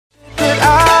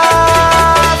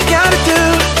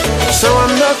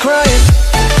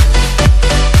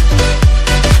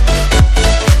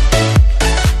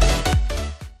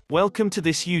Welcome to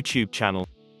this YouTube channel.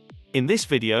 In this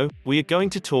video, we are going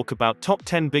to talk about top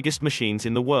 10 biggest machines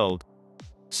in the world.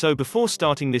 So before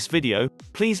starting this video,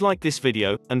 please like this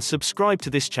video, and subscribe to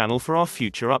this channel for our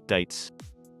future updates.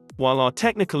 While our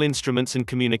technical instruments and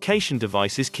communication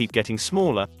devices keep getting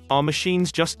smaller, our machines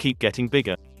just keep getting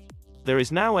bigger. There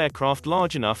is now aircraft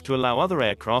large enough to allow other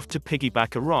aircraft to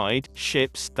piggyback a ride,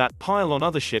 ships that pile on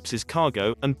other ships as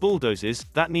cargo, and bulldozers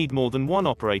that need more than one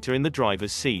operator in the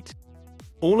driver's seat.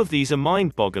 All of these are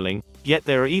mind-boggling, yet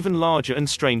there are even larger and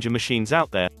stranger machines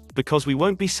out there, because we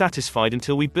won't be satisfied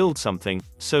until we build something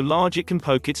so large it can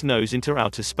poke its nose into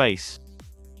outer space.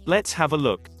 Let's have a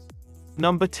look.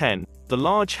 Number 10. The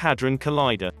Large Hadron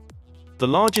Collider. The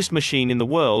largest machine in the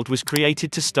world was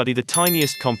created to study the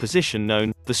tiniest composition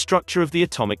known, the structure of the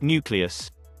atomic nucleus.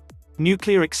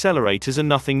 Nuclear accelerators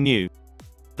are nothing new.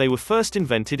 They were first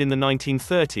invented in the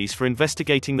 1930s for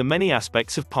investigating the many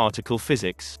aspects of particle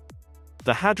physics.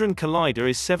 The Hadron Collider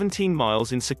is 17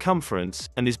 miles in circumference,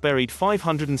 and is buried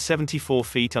 574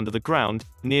 feet under the ground,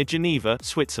 near Geneva,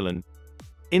 Switzerland.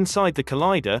 Inside the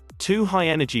collider, two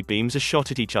high-energy beams are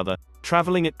shot at each other,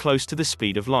 traveling at close to the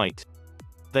speed of light.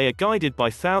 They are guided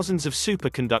by thousands of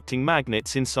superconducting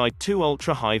magnets inside two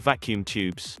ultra-high vacuum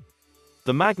tubes.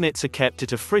 The magnets are kept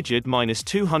at a frigid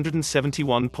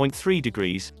 -271.3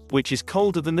 degrees, which is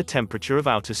colder than the temperature of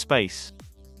outer space.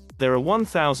 There are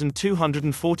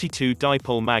 1,242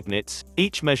 dipole magnets,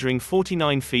 each measuring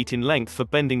 49 feet in length for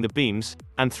bending the beams,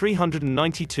 and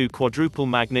 392 quadruple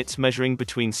magnets measuring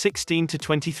between 16 to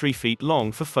 23 feet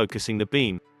long for focusing the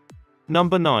beam.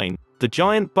 Number 9. The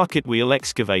giant bucket wheel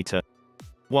excavator.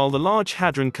 While the Large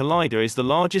Hadron Collider is the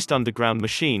largest underground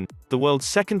machine, the world's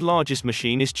second largest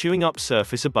machine is chewing up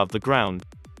surface above the ground.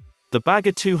 The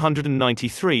Bagger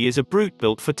 293 is a brute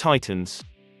built for titans.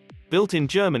 Built in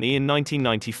Germany in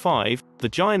 1995, the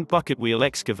giant bucket wheel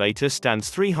excavator stands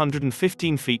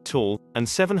 315 feet tall, and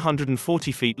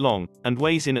 740 feet long, and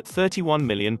weighs in at 31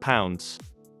 million pounds.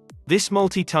 This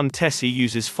multi-ton Tessie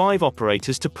uses 5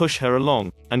 operators to push her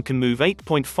along, and can move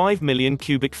 8.5 million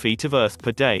cubic feet of earth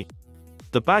per day.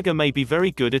 The bagger may be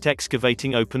very good at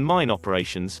excavating open mine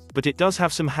operations, but it does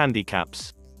have some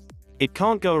handicaps. It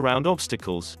can't go around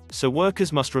obstacles, so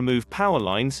workers must remove power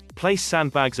lines, place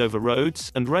sandbags over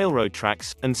roads and railroad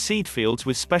tracks, and seed fields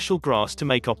with special grass to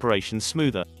make operations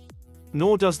smoother.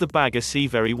 Nor does the bagger see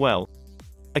very well.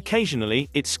 Occasionally,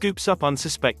 it scoops up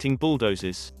unsuspecting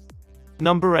bulldozers.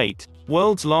 Number 8.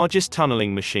 World's largest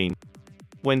tunneling machine.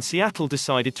 When Seattle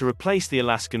decided to replace the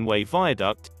Alaskan Way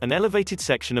Viaduct, an elevated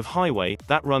section of highway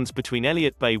that runs between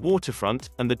Elliott Bay waterfront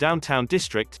and the downtown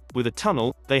district, with a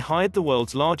tunnel, they hired the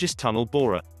world's largest tunnel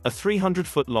borer, a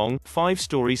 300-foot-long, 5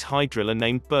 stories high driller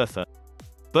named Bertha.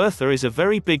 Bertha is a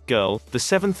very big girl. The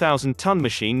 7,000-ton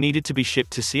machine needed to be shipped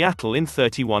to Seattle in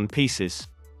 31 pieces.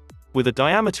 With a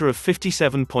diameter of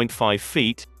 57.5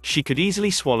 feet, she could easily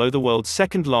swallow the world's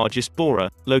second-largest borer,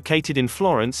 located in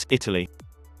Florence, Italy.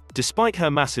 Despite her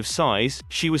massive size,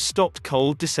 she was stopped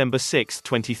cold December 6,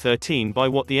 2013 by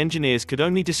what the engineers could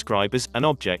only describe as an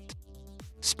object.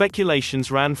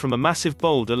 Speculations ran from a massive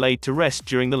boulder laid to rest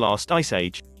during the last ice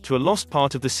age, to a lost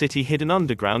part of the city hidden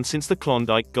underground since the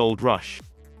Klondike Gold Rush.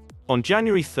 On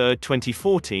January 3,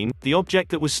 2014, the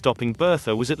object that was stopping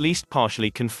Bertha was at least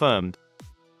partially confirmed.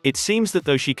 It seems that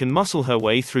though she can muscle her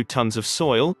way through tons of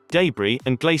soil, debris,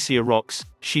 and glacier rocks,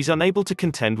 she's unable to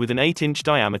contend with an 8-inch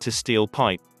diameter steel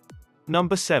pipe.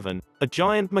 Number 7. A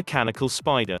giant mechanical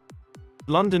spider.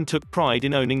 London took pride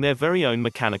in owning their very own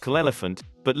mechanical elephant,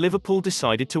 but Liverpool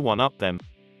decided to one-up them.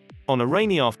 On a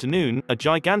rainy afternoon, a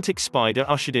gigantic spider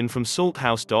ushered in from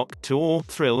Salthouse Dock to awe,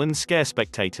 thrill and scare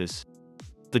spectators.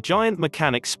 The giant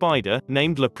mechanic spider,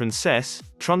 named La Princesse,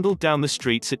 trundled down the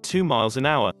streets at 2 miles an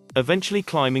hour, eventually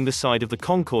climbing the side of the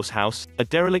Concourse House, a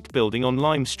derelict building on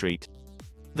Lime Street.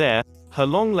 There, her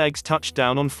long legs touched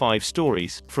down on 5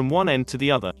 stories, from one end to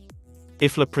the other.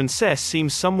 If La Princesse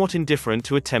seems somewhat indifferent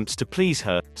to attempts to please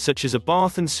her, such as a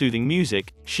bath and soothing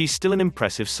music, she's still an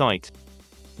impressive sight.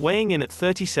 Weighing in at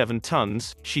 37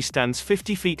 tons, she stands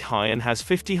 50 feet high and has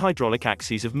 50 hydraulic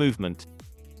axes of movement.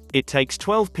 It takes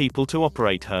 12 people to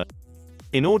operate her.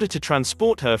 In order to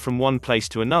transport her from one place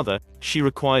to another, she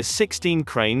requires 16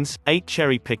 cranes, 8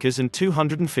 cherry pickers and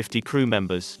 250 crew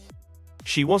members.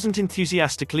 She wasn't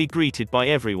enthusiastically greeted by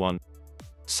everyone.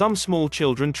 Some small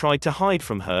children tried to hide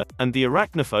from her, and the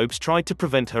arachnophobes tried to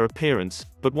prevent her appearance,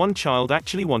 but one child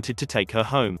actually wanted to take her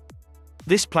home.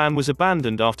 This plan was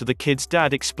abandoned after the kid's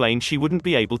dad explained she wouldn't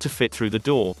be able to fit through the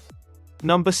door.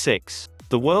 Number 6.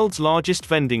 The world's largest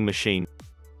vending machine.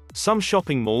 Some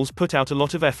shopping malls put out a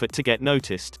lot of effort to get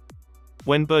noticed.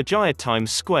 When Berjaya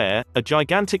Times Square, a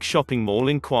gigantic shopping mall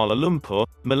in Kuala Lumpur,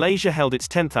 Malaysia held its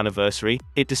 10th anniversary,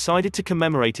 it decided to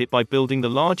commemorate it by building the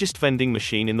largest vending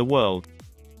machine in the world.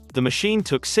 The machine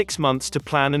took 6 months to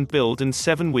plan and build and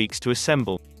 7 weeks to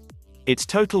assemble. Its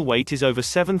total weight is over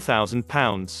 7,000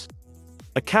 pounds.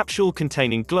 A capsule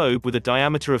containing globe with a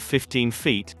diameter of 15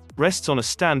 feet, rests on a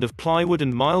stand of plywood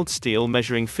and mild steel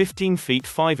measuring 15 feet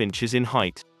 5 inches in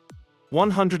height.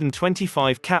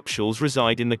 125 capsules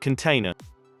reside in the container.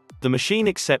 The machine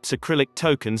accepts acrylic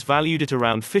tokens valued at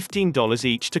around $15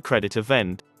 each to credit a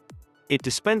vend. It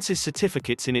dispenses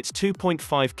certificates in its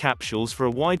 2.5 capsules for a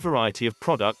wide variety of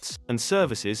products and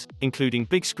services, including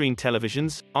big-screen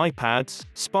televisions, iPads,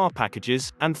 spa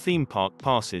packages, and theme park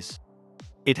passes.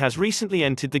 It has recently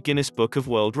entered the Guinness Book of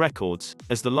World Records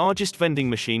as the largest vending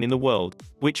machine in the world,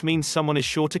 which means someone is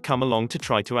sure to come along to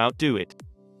try to outdo it.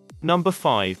 Number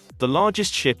 5. The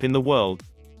largest ship in the world.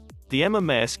 The Emma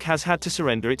Maersk has had to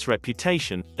surrender its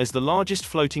reputation as the largest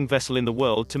floating vessel in the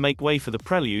world to make way for the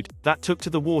Prelude, that took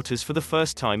to the waters for the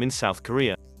first time in South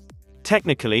Korea.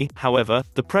 Technically, however,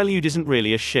 the Prelude isn't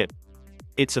really a ship.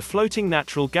 It's a floating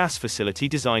natural gas facility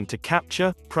designed to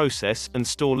capture, process, and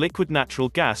store liquid natural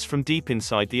gas from deep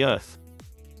inside the Earth.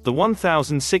 The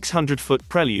 1,600-foot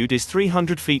Prelude is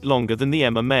 300 feet longer than the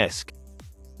Emma Maersk.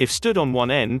 If stood on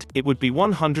one end, it would be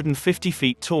 150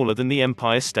 feet taller than the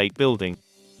Empire State Building.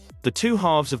 The two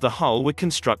halves of the hull were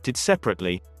constructed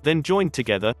separately, then joined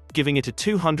together, giving it a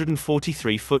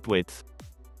 243-foot width.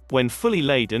 When fully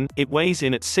laden, it weighs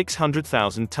in at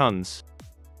 600,000 tons.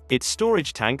 Its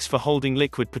storage tanks for holding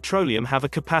liquid petroleum have a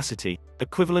capacity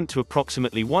equivalent to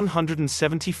approximately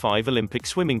 175 Olympic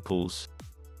swimming pools.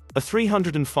 A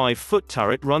 305-foot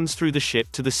turret runs through the ship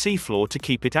to the seafloor to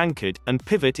keep it anchored and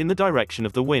pivot in the direction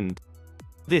of the wind.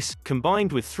 This,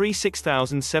 combined with 3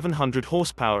 6,700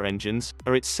 horsepower engines,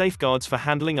 are its safeguards for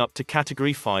handling up to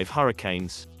Category 5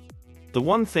 hurricanes. The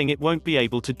one thing it won't be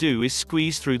able to do is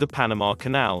squeeze through the Panama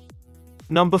Canal.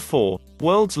 Number 4.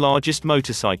 World's largest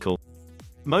motorcycle.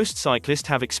 Most cyclists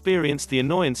have experienced the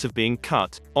annoyance of being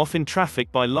cut off in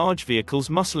traffic by large vehicles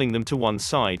muscling them to one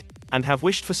side, and have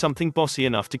wished for something bossy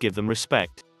enough to give them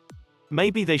respect.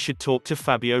 Maybe they should talk to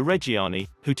Fabio Reggiani,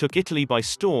 who took Italy by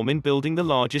storm in building the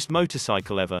largest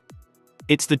motorcycle ever.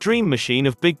 It's the dream machine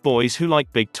of big boys who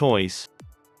like big toys.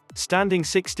 Standing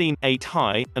 16.8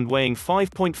 high, and weighing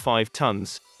 5.5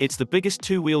 tons, it's the biggest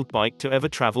two-wheeled bike to ever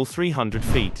travel 300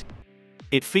 feet.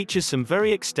 It features some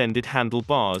very extended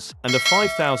handlebars, and a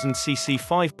 5,000cc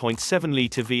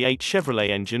 5.7-liter V8 Chevrolet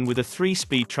engine with a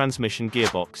 3-speed transmission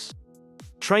gearbox.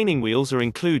 Training wheels are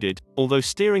included, although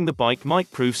steering the bike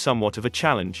might prove somewhat of a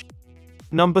challenge.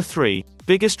 Number 3.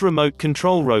 Biggest remote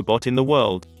control robot in the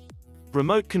world.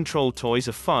 Remote control toys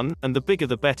are fun, and the bigger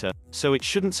the better, so it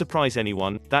shouldn't surprise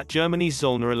anyone that Germany's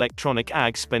Zollner Electronic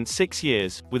AG spent 6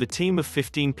 years, with a team of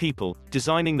 15 people,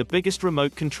 designing the biggest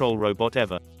remote control robot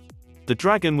ever. The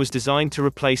Dragon was designed to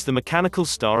replace the mechanical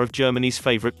star of Germany's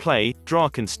favorite play,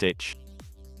 Drakenstich.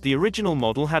 The original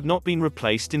model had not been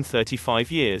replaced in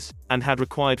 35 years, and had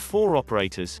required 4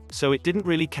 operators, so it didn't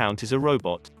really count as a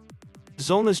robot.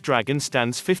 Zollner's Dragon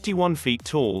stands 51 feet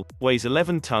tall, weighs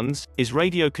 11 tons, is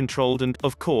radio-controlled and,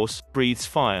 of course, breathes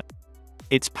fire.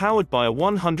 It's powered by a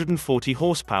 140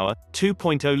 horsepower,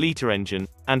 2.0-liter engine,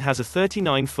 and has a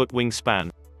 39-foot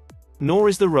wingspan. Nor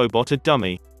is the robot a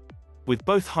dummy. With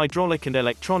both hydraulic and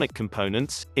electronic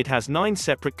components, it has 9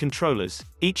 separate controllers,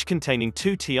 each containing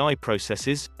 2 TI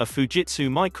processors, a Fujitsu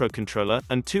microcontroller,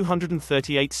 and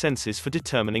 238 sensors for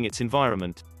determining its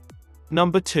environment.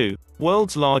 Number 2.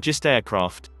 World's largest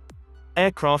aircraft.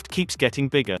 Aircraft keeps getting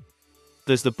bigger.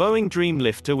 There's the Boeing Dream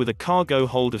Lifter with a cargo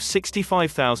hold of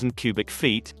 65,000 cubic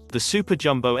feet, the Super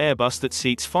Jumbo Airbus that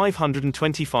seats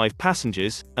 525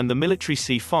 passengers, and the military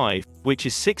C-5, which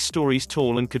is 6 stories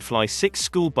tall and could fly 6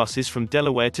 school buses from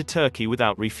Delaware to Turkey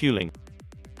without refueling.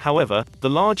 However, the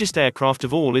largest aircraft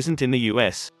of all isn't in the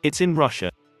US, it's in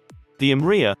Russia. The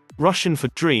Mriya, Russian for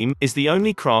Dream, is the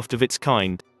only craft of its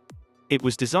kind. It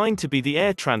was designed to be the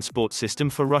air transport system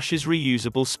for Russia's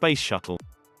reusable space shuttle.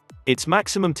 Its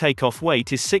maximum takeoff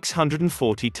weight is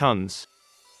 640 tons.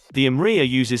 The Mriya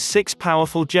uses 6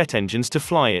 powerful jet engines to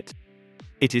fly it.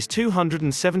 It is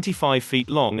 275 feet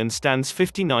long and stands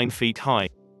 59 feet high.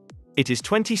 It is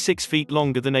 26 feet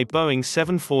longer than a Boeing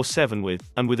 747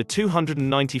 and with a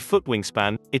 290-foot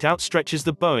wingspan, it outstretches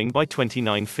the Boeing by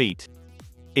 29 feet.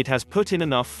 It has put in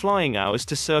enough flying hours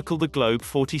to circle the globe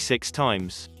 46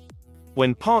 times.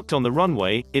 When parked on the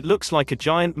runway, it looks like a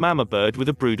giant mama bird with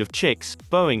a brood of chicks,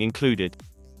 Boeing included.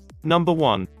 Number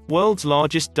 1. World's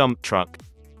largest dump truck.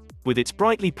 With its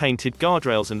brightly painted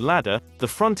guardrails and ladder, the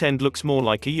front end looks more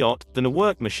like a yacht than a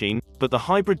work machine, but the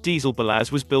hybrid diesel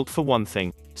Balaz was built for one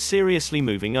thing: seriously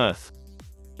moving Earth.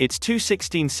 Its two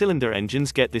 16-cylinder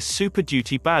engines get this Super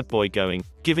Duty bad boy going,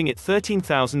 giving it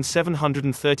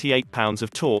 13,738 pounds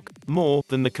of torque, more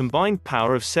than the combined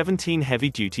power of 17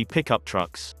 heavy-duty pickup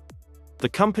trucks. The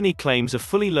company claims a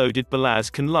fully loaded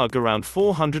Balaz can lug around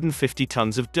 450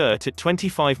 tons of dirt at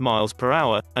 25 miles per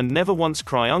hour, and never once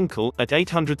cry uncle. At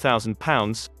 800,000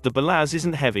 pounds, the Balaz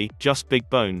isn't heavy, just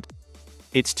big-boned.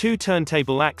 Its two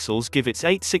turntable axles give its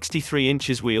 863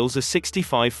 inches wheels a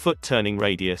 65-foot turning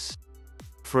radius.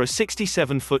 For a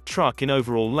 67-foot truck in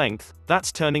overall length,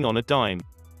 that's turning on a dime.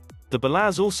 The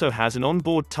Balaz also has an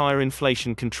onboard tire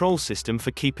inflation control system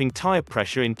for keeping tire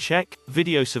pressure in check,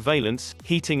 video surveillance,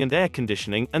 heating and air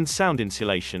conditioning, and sound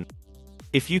insulation.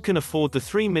 If you can afford the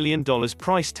 $3 million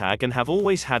price tag and have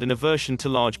always had an aversion to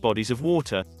large bodies of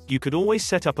water, you could always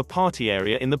set up a party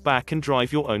area in the back and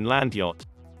drive your own land yacht.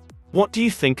 What do you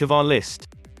think of our list?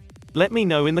 Let me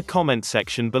know in the comment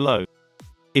section below.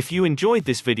 If you enjoyed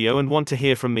this video and want to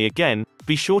hear from me again,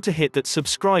 be sure to hit that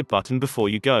subscribe button before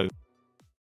you go.